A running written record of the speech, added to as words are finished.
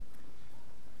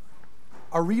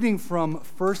Our reading from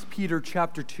 1 Peter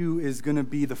chapter 2 is going to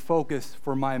be the focus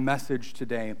for my message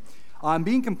today. I'm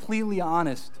being completely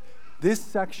honest. This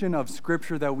section of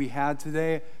scripture that we had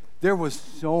today, there was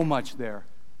so much there.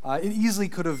 It easily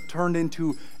could have turned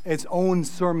into its own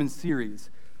sermon series.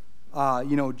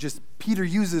 Just Peter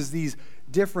uses these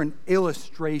different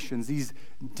illustrations, these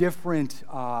different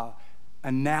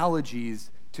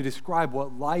analogies to describe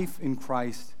what life in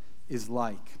Christ is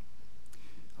like.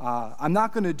 I'm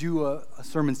not going to do a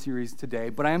sermon series today,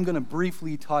 but I am going to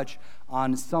briefly touch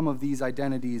on some of these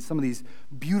identities, some of these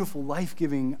beautiful,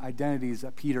 life-giving identities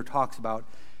that Peter talks about.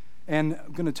 And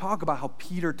I'm going to talk about how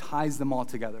Peter ties them all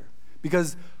together.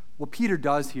 Because what Peter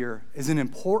does here is an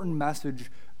important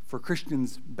message for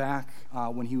Christians back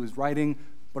when he was writing,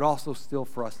 but also still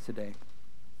for us today.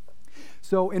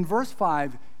 So in verse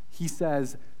 5, he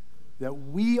says that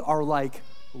we are like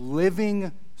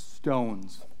living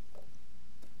stones.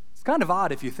 It's kind of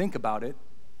odd if you think about it,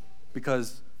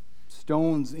 because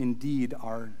stones indeed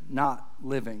are not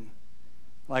living.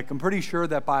 Like, I'm pretty sure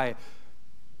that by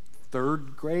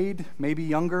third grade, maybe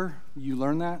younger, you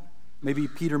learn that. Maybe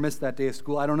Peter missed that day of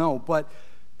school, I don't know. But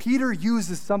Peter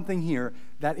uses something here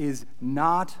that is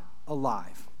not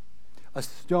alive, a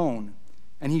stone,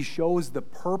 and he shows the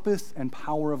purpose and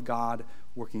power of God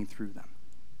working through them.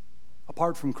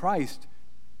 Apart from Christ,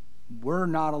 we're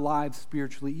not alive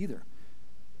spiritually either.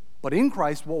 But in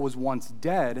Christ, what was once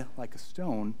dead, like a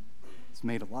stone, is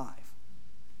made alive.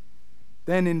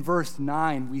 Then in verse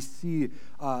 9, we see,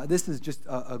 this is just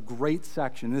a great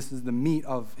section. This is the meat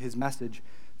of his message.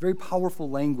 Very powerful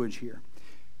language here.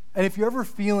 And if you're ever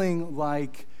feeling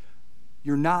like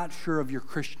you're not sure of your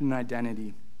Christian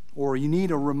identity, or you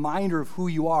need a reminder of who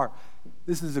you are,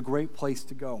 this is a great place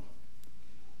to go.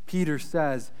 Peter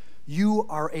says, you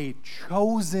are a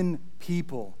chosen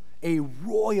people, a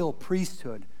royal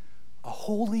priesthood, a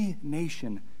holy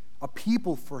nation, a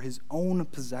people for his own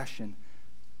possession.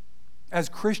 As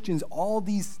Christians, all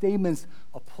these statements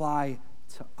apply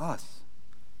to us.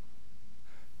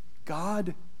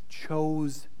 God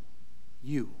chose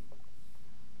you.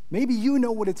 Maybe you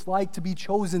know what it's like to be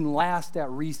chosen last at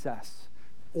recess,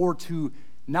 or to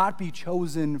not be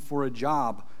chosen for a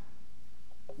job.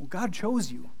 Well, God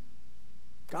chose you.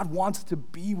 God wants to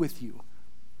be with you.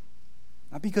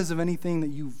 Not because of anything that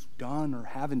you've done or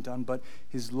haven't done, but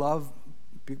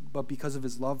because of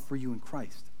his love for you in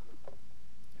Christ.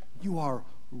 You are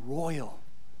royal.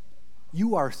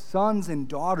 You are sons and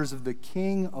daughters of the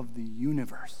King of the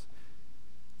universe.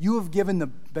 You have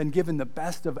been given the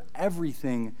best of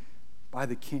everything by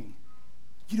the King.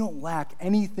 You don't lack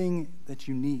anything that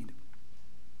you need.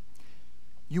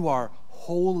 You are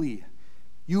holy.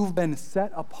 You've been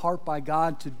set apart by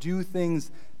God to do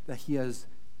things that he has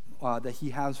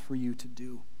for you to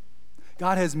do.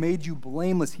 God has made you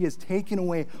blameless. He has taken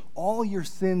away all your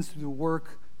sins through the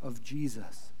work of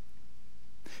Jesus.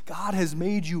 God has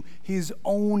made you his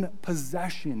own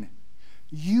possession.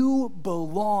 You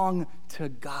belong to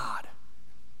God.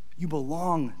 You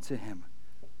belong to him.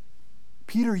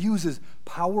 Peter uses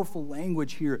powerful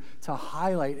language here to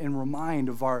highlight and remind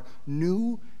of our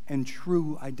new and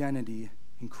true identity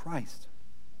in Christ.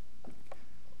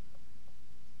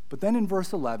 But then in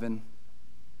verse 11,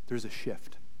 there's a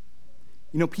shift.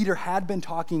 Peter had been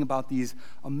talking about these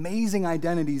amazing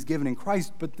identities given in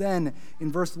Christ, but then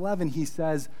in verse 11 he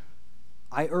says,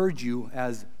 I urge you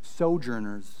as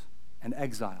sojourners and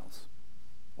exiles.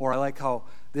 Or I like how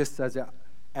this says it,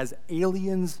 as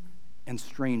aliens and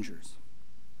strangers.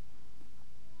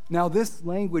 Now this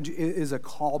language is a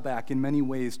callback in many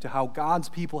ways to how God's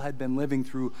people had been living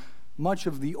through much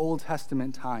of the Old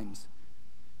Testament times.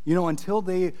 Until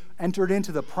they entered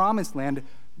into the promised land,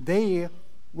 they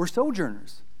were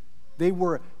sojourners. They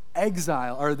were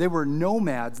exile, or they were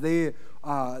nomads. They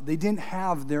didn't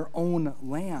have their own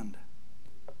land.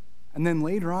 And then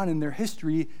later on in their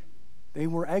history, they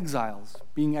were exiles,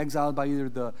 being exiled by either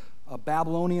the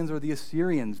Babylonians or the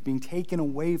Assyrians, being taken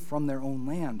away from their own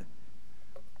land.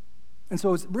 And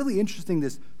so it's really interesting,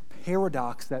 this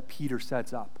paradox that Peter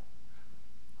sets up.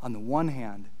 On the one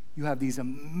hand, you have these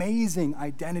amazing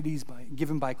identities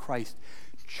given by Christ,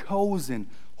 chosen,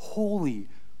 holy,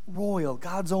 royal,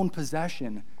 God's own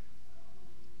possession.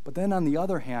 But then on the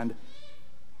other hand,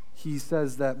 he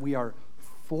says that we are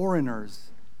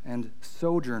foreigners and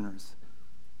sojourners.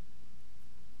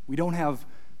 We don't have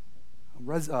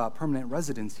permanent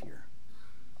residence here.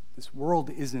 This world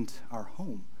isn't our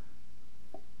home.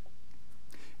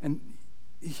 And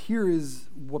here is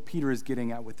what Peter is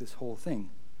getting at with this whole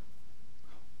thing.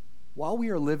 While we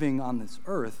are living on this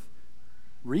earth,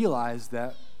 realize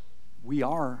that we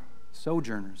are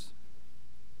sojourners.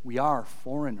 We are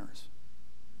foreigners.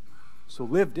 So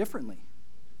live differently.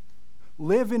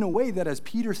 Live in a way that, as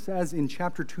Peter says in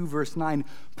chapter 2, verse 9,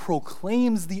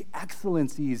 proclaims the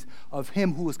excellencies of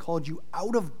him who has called you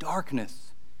out of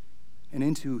darkness and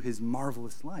into his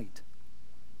marvelous light.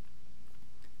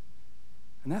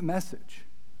 And that message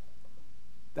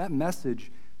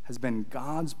has been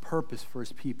God's purpose for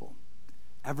his people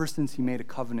ever since he made a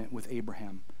covenant with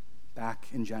Abraham back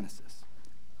in Genesis.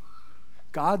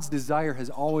 God's desire has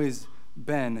always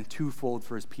been twofold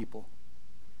for his people: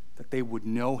 that they would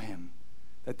know him,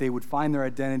 that they would find their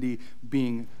identity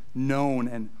being known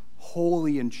and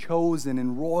holy and chosen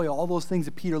and royal, all those things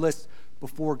that Peter lists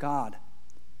before God,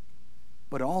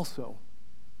 but also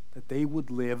that they would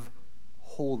live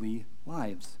holy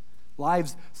lives,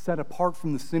 lives set apart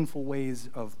from the sinful ways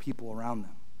of people around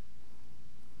them.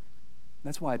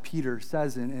 That's why Peter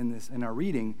says in our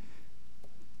reading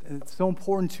that it's so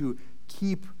important to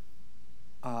keep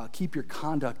your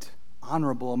conduct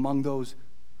honorable among those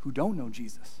who don't know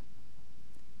Jesus.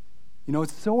 You know,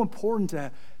 it's so important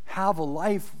to have a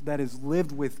life that is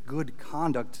lived with good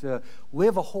conduct, to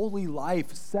live a holy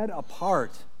life set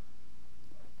apart.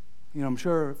 You know, I'm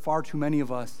sure far too many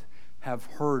of us have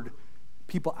heard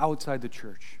people outside the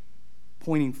church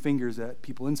pointing fingers at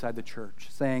people inside the church,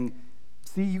 saying,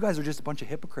 "See, you guys are just a bunch of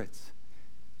hypocrites.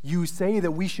 You say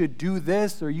that we should do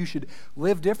this or you should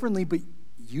live differently, but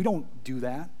you don't do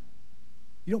that.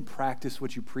 You don't practice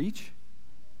what you preach."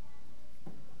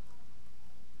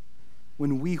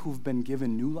 When we who've been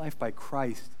given new life by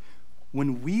Christ,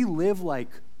 when we live like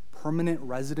permanent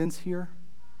residents here,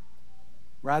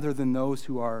 rather than those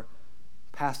who are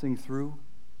passing through,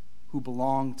 who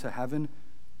belong to heaven,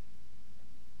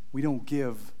 we don't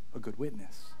give a good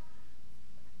witness.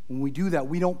 When we do that,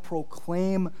 we don't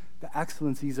proclaim the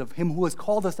excellencies of him who has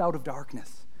called us out of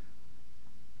darkness.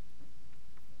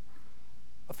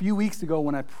 A few weeks ago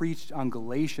when I preached on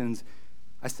Galatians,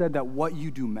 I said that what you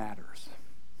do matters.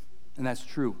 And that's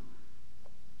true.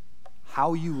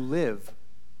 How you live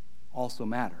also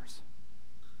matters.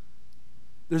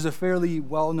 There's a fairly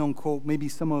well-known quote, maybe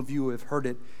some of you have heard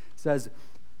it, says,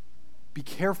 "Be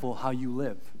careful how you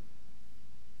live.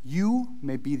 You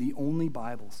may be the only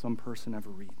Bible some person ever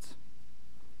reads."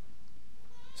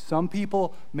 Some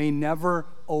people may never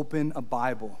open a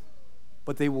Bible,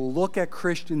 but they will look at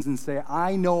Christians and say,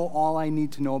 "I know all I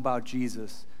need to know about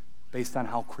Jesus based on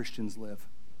how Christians live."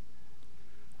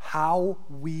 How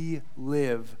we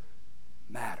live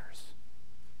matters.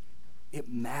 It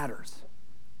matters.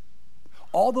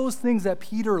 All those things that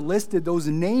Peter listed, those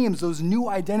names, those new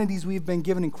identities we've been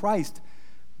given in Christ,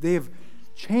 they have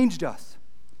changed us.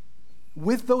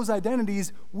 With those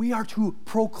identities, we are to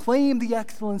proclaim the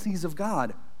excellencies of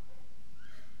God.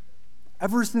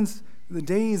 Ever since the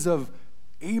days of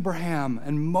Abraham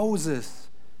and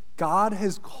Moses, God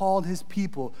has called his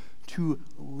people to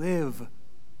live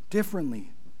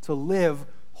differently, to live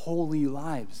holy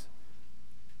lives.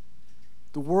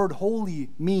 The word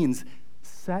holy means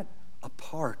set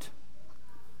apart.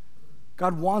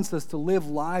 God wants us to live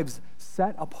lives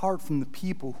set apart from the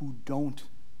people who don't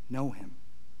know him.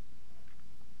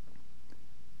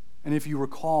 And if you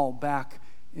recall back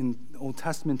in Old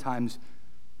Testament times,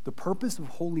 the purpose of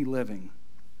holy living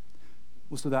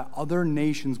was so that other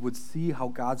nations would see how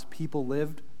God's people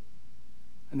lived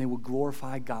and they would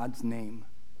glorify God's name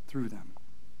through them.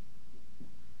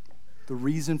 The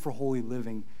reason for holy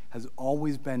living has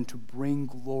always been to bring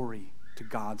glory to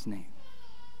God's name.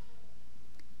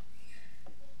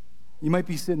 You might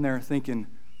be sitting there thinking,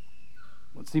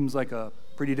 well, it seems like a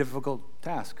pretty difficult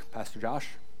task, Pastor Josh,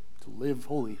 to live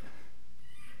holy.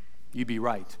 You'd be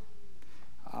right.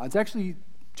 It's actually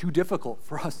too difficult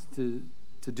for us to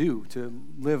do, to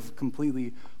live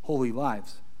completely holy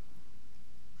lives.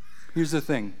 Here's the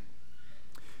thing.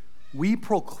 We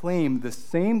proclaim the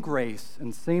same grace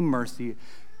and same mercy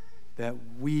that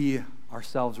we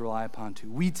ourselves rely upon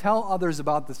too. We tell others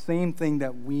about the same thing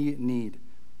that we need.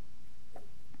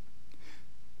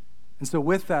 And so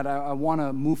with that, I want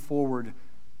to move forward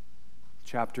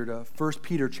to 1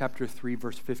 Peter chapter 3,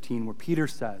 verse 15, where Peter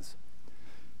says,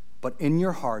 "But in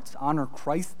your hearts, honor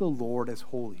Christ the Lord as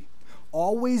holy.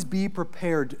 Always be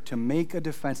prepared to make a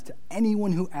defense to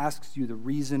anyone who asks you the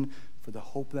reason for the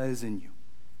hope that is in you.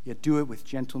 Yet do it with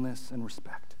gentleness and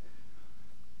respect."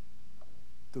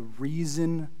 The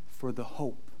reason for the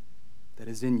hope that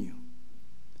is in you.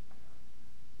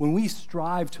 When we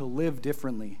strive to live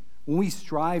differently, when we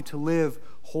strive to live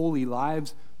holy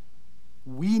lives,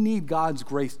 we need God's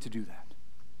grace to do that.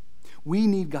 We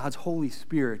need God's Holy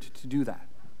Spirit to do that.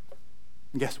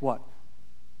 And guess what?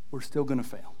 We're still going to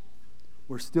fail.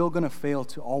 We're still going to fail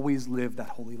to always live that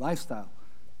holy lifestyle.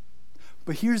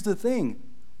 But here's the thing.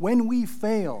 when we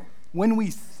fail, when we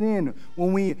sin,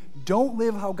 when we don't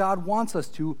live how God wants us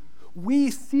to, we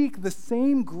seek the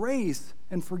same grace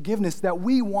and forgiveness that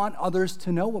we want others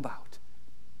to know about.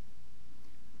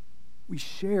 We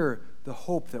share the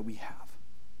hope that we have,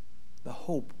 the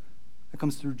hope that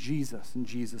comes through Jesus and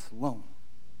Jesus alone.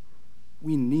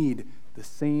 We need the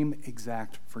same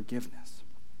exact forgiveness.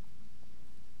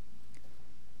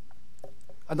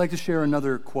 I'd like to share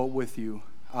another quote with you.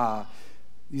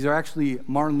 These are actually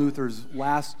Martin Luther's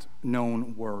last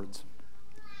known words.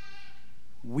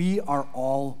 We are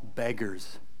all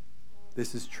beggars.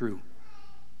 This is true.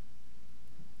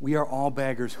 We are all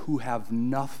beggars who have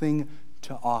nothing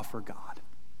to offer God.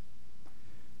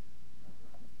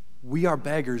 We are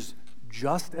beggars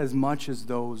just as much as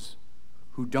those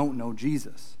who don't know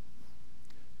Jesus.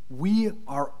 We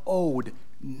are owed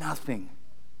nothing.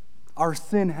 Our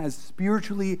sin has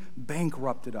spiritually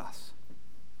bankrupted us.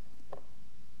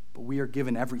 But we are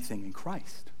given everything in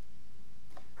Christ.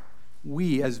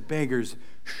 We, as beggars,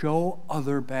 show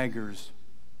other beggars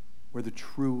where the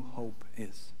true hope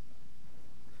is.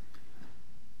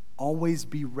 Always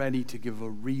be ready to give a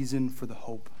reason for the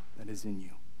hope that is in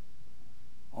you.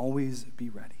 Always be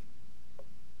ready.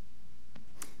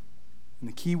 And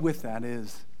the key with that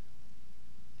is,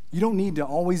 you don't need to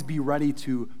always be ready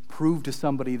to prove to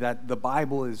somebody that the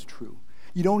Bible is true.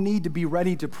 You don't need to be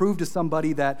ready to prove to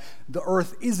somebody that the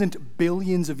earth isn't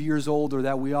billions of years old or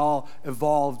that we all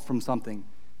evolved from something.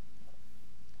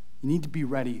 You need to be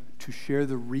ready to share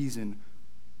the reason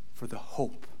for the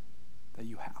hope that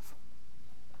you have.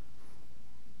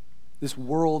 This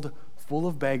world full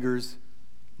of beggars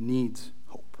needs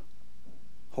hope.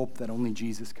 Hope that only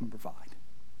Jesus can provide.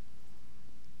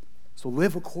 So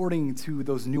live according to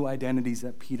those new identities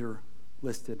that Peter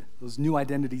listed, those new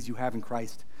identities you have in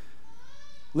Christ.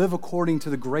 Live according to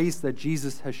the grace that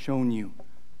Jesus has shown you.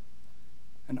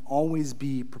 And always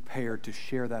be prepared to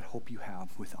share that hope you have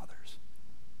with others.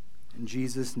 In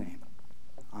Jesus' name,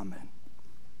 amen.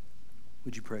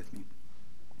 Would you pray with me?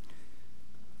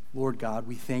 Lord God,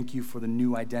 we thank you for the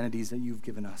new identities that you've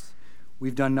given us.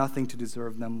 We've done nothing to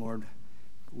deserve them, Lord.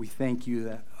 We thank you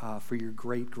that, for your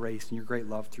great grace and your great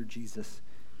love through Jesus.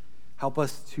 Help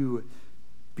us to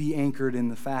be anchored in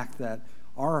the fact that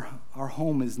our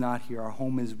home is not here. Our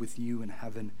home is with you in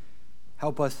heaven.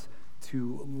 Help us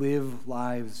to live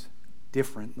lives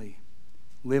differently.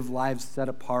 Live lives set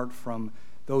apart from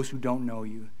those who don't know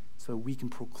you so we can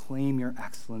proclaim your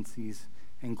excellencies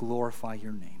and glorify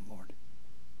your name, Lord.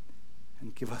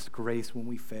 And give us grace when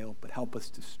we fail, but help us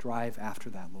to strive after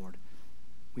that, Lord.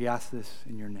 We ask this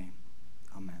in your name.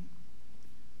 Amen.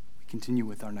 We continue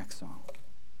with our next song.